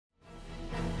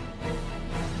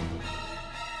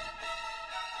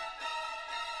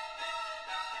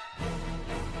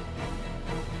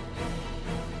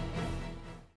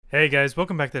Hey guys,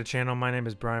 welcome back to the channel. My name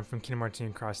is Brian from Kingdom Hearts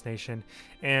and Cross Nation,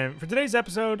 and for today's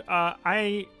episode,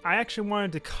 I actually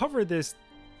wanted to cover this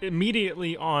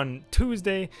immediately on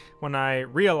Tuesday when I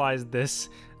realized this,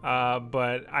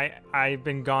 but I've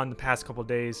been gone the past couple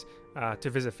days to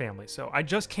visit family. So I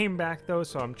just came back though,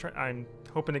 so I'm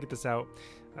hoping to get this out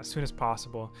as soon as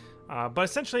possible. But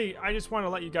essentially, I just want to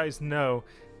let you guys know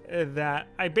that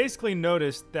I basically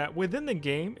noticed that within the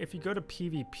game, if you go to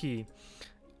PvP,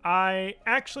 I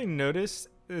actually noticed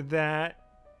that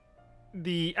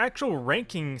the actual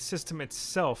ranking system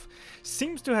itself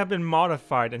seems to have been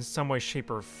modified in some way,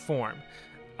 shape, or form.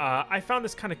 I found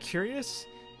this kind of curious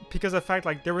because of the fact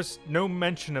like there was no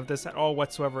mention of this at all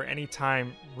whatsoever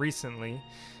anytime recently.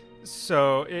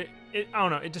 So I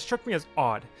don't know, it just struck me as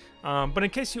odd. But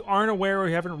in case you aren't aware or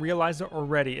you haven't realized it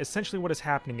already, essentially what is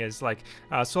happening is like,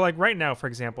 so like right now, for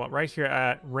example, right here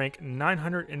at rank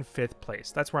 905th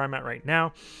place, that's where I'm at right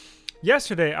now.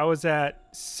 Yesterday, I was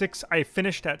at I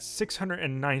finished at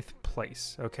 609th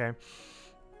place, okay?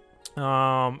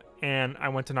 And I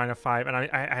went to 905, and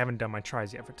I haven't done my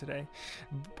tries yet for today.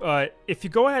 But if you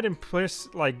go ahead and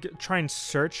try and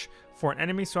search for an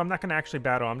enemy, so I'm not going to actually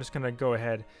battle, I'm just going to go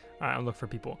ahead and look for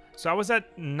people. So I was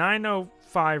at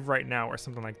 905 right now or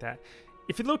something like that.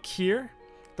 If you look here,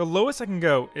 the lowest I can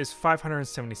go is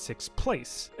 576th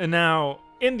place. And now,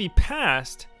 in the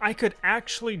past, I could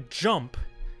actually jump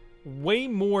way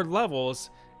more levels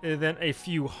than a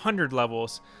few hundred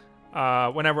levels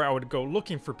whenever I would go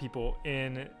looking for people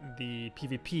in the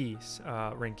PvP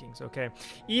rankings, okay?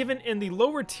 Even in the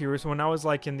lower tiers, when I was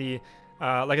like in the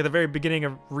like at the very beginning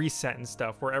of reset and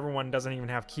stuff, where everyone doesn't even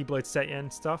have Keyblade set yet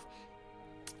and stuff,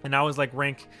 and I was like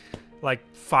rank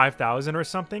like 5,000 or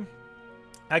something,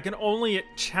 I could only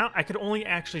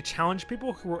actually challenge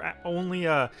people who were at only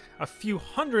a few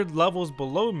hundred levels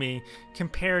below me,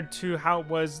 compared to how it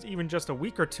was even just a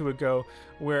week or two ago,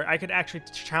 where I could actually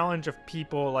challenge of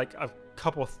people like a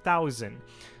couple thousand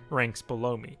ranks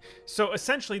below me. So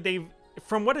essentially,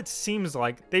 from what it seems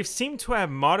like, they've seemed to have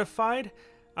modified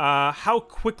how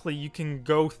quickly you can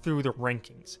go through the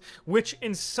rankings, which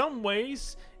in some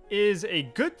ways is a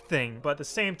good thing, but at the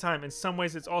same time, in some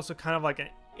ways, it's also kind of like an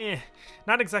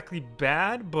not exactly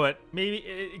bad, but maybe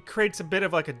it creates a bit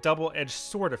of like a double-edged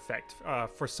sword effect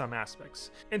for some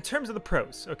aspects. In terms of the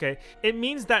pros, okay, it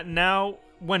means that now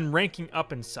when ranking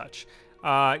up and such,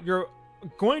 you're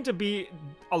going to be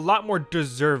a lot more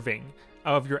deserving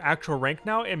of your actual rank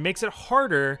now. It makes it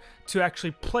harder to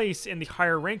actually place in the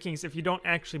higher rankings if you don't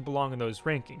actually belong in those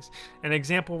rankings. An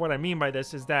example of what I mean by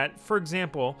this is that, for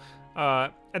example,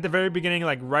 at the very beginning,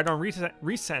 like right on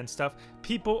reset and stuff,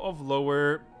 people of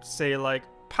lower, say like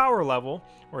power level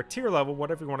or tier level,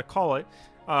 whatever you want to call it,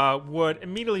 would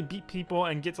immediately beat people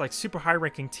and get like super high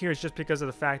ranking tiers just because of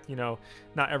the fact, you know,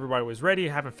 not everybody was ready,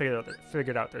 haven't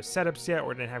figured out their setups yet,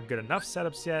 or didn't have good enough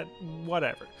setups yet,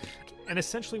 whatever. And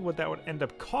essentially what that would end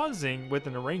up causing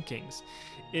within the rankings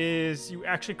is you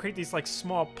actually create these like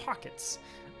small pockets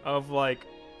of like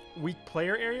weak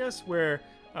player areas where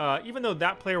even though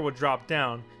that player will drop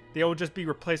down, they will just be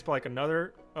replaced by like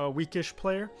another weakish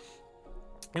player,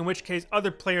 in which case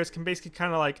other players can basically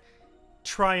kind of like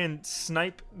try and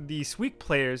snipe these weak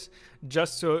players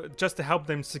just to help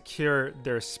them secure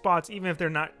their spots, even if they're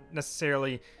not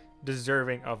necessarily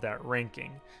deserving of that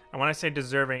ranking. And when I say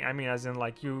deserving, I mean as in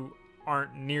like you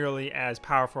aren't nearly as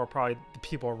powerful, probably the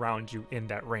people around you in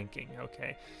that ranking,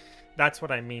 okay? That's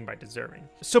what I mean by deserving.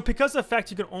 So because of the fact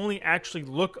you can only actually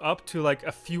look up to like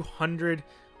a few hundred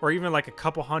or even like a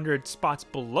couple hundred spots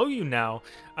below you now,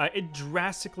 it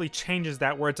drastically changes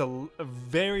that, where it's a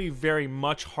very, very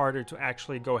much harder to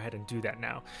actually go ahead and do that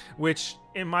now, which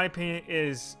in my opinion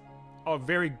is a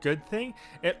very good thing.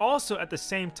 It also at the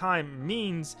same time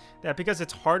means that because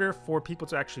it's harder for people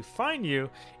to actually find you,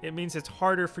 it means it's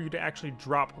harder for you to actually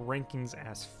drop rankings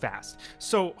as fast.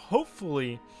 So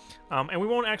hopefully, and we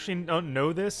won't actually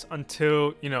know this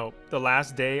until, you know, the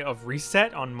last day of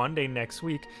reset on Monday next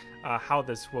week, how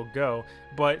this will go,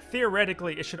 but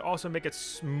theoretically it should also make it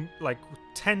like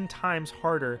 10 times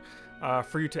harder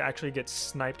for you to actually get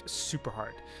sniped super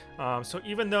hard. So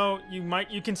even though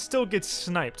you can still get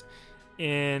sniped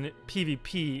in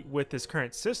PvP with this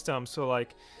current system, so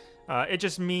like it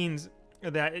just means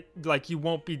that like you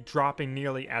won't be dropping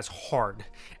nearly as hard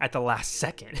at the last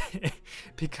second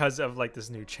because of like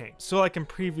this new change. So like in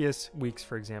previous weeks,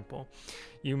 for example,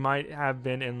 you might have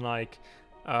been in like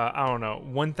I don't know,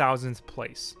 1000th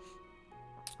place,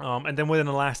 and then within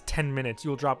the last 10 minutes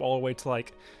you'll drop all the way to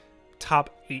like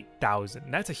top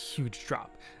 8,000. That's a huge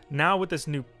drop. Now with this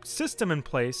new system in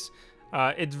place,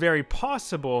 it's very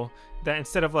possible that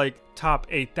instead of like top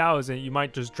 8,000, you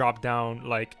might just drop down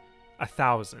like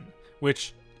 1,000,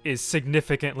 which is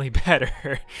significantly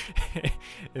better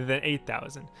than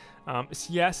 8,000.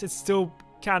 Yes, it's still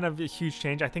kind of a huge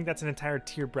change. I think that's an entire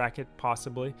tier bracket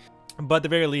possibly, but at the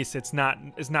very least, it's not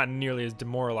nearly as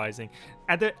demoralizing.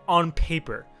 On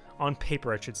paper,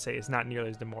 I should say, it's not nearly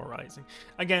as demoralizing.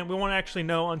 Again, we won't actually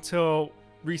know until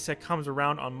reset comes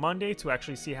around on Monday to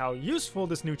actually see how useful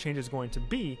this new change is going to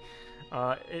be.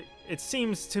 It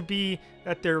seems to be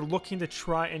that they're looking to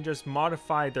try and just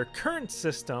modify their current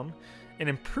system and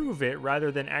improve it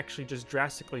rather than actually just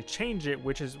drastically change it,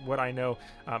 which is what I know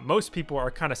most people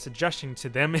are kind of suggesting to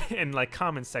them in like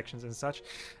comment sections and such.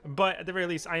 But at the very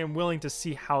least, I am willing to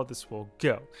see how this will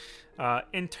go.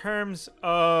 In terms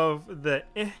of the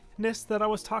ness that I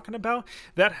was talking about,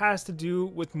 that has to do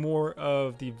with more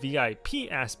of the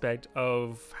VIP aspect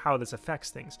of how this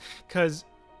affects things. Because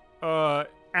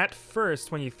at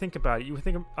first, when you think about it, you would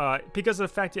think because of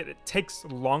the fact that it takes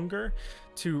longer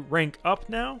to rank up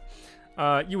now,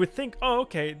 you would think, oh,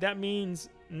 okay, that means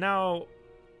now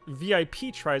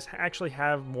VIP tries actually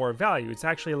have more value. It's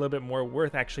actually a little bit more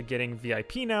worth actually getting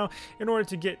VIP now in order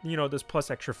to get, you know, this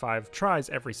plus extra 5 tries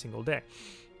every single day.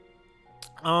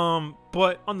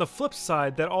 But on the flip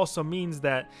side, that also means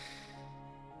that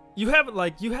you have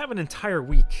an entire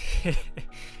week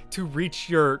to reach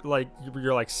your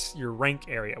rank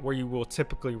area where you will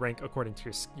typically rank according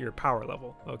to your power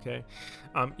level. Okay,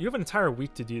 you have an entire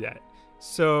week to do that.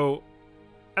 So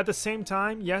at the same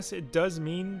time, yes, it does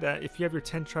mean that if you have your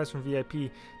 10 tries from VIP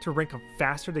to rank up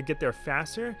faster, to get there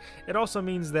faster, it also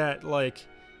means that, like,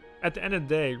 at the end of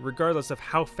the day, regardless of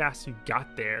how fast you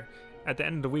got there, at the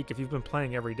end of the week, if you've been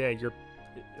playing every day, you're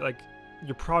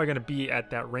probably going to be at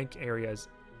that rank areas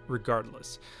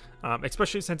regardless.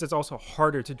 Especially since it's also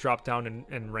harder to drop down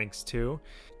in ranks too.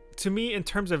 To me, in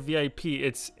terms of VIP,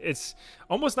 it's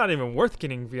almost not even worth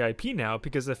getting VIP now,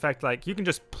 because of the fact, like, you can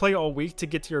just play all week to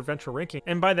get to your eventual ranking,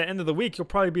 and by the end of the week you'll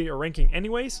probably be at your ranking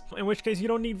anyways, in which case you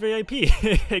don't need VIP.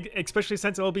 Especially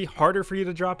since it'll be harder for you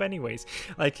to drop anyways.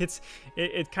 Like,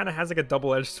 it kind of has like a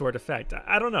double-edged sword effect.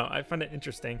 I don't know, I find it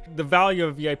interesting. The value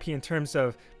of VIP in terms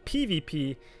of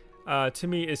PvP to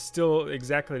me is still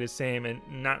exactly the same and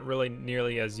not really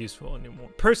nearly as useful anymore.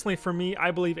 Personally, for me,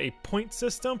 I believe a point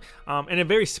system, in a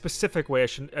very specific way,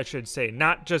 I should say,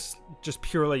 not just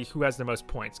purely who has the most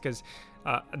points, because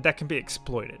that can be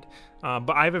exploited. But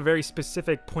I have a very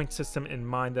specific point system in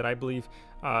mind that I believe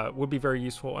would be very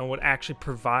useful and would actually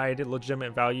provide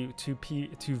legitimate value to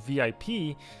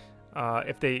VIP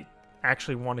if they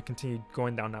actually want to continue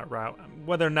going down that route.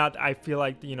 Whether or not I feel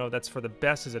like, you know, that's for the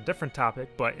best is a different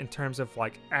topic, but in terms of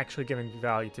like actually giving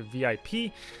value to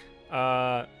VIP,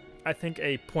 I think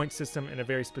a point system in a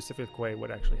very specific way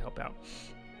would actually help out.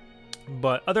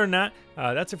 But other than that,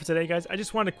 that's it for today, guys. I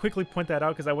just wanted to quickly point that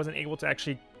out because I wasn't able to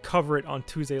actually cover it on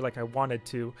Tuesday like I wanted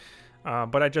to,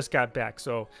 but I just got back,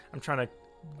 so I'm trying to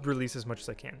release as much as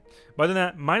I can. But other than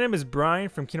that, my name is Brian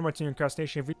from Kingdom Hearts Union Cross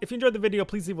Nation. If you enjoyed the video,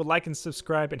 please leave a like and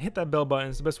subscribe and hit that bell button.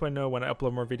 It's the best way to know when I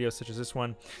upload more videos such as this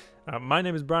one. My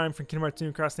name is Brian from Kingdom Hearts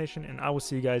Union Cross Nation, and I will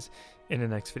see you guys in the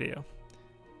next video.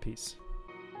 Peace.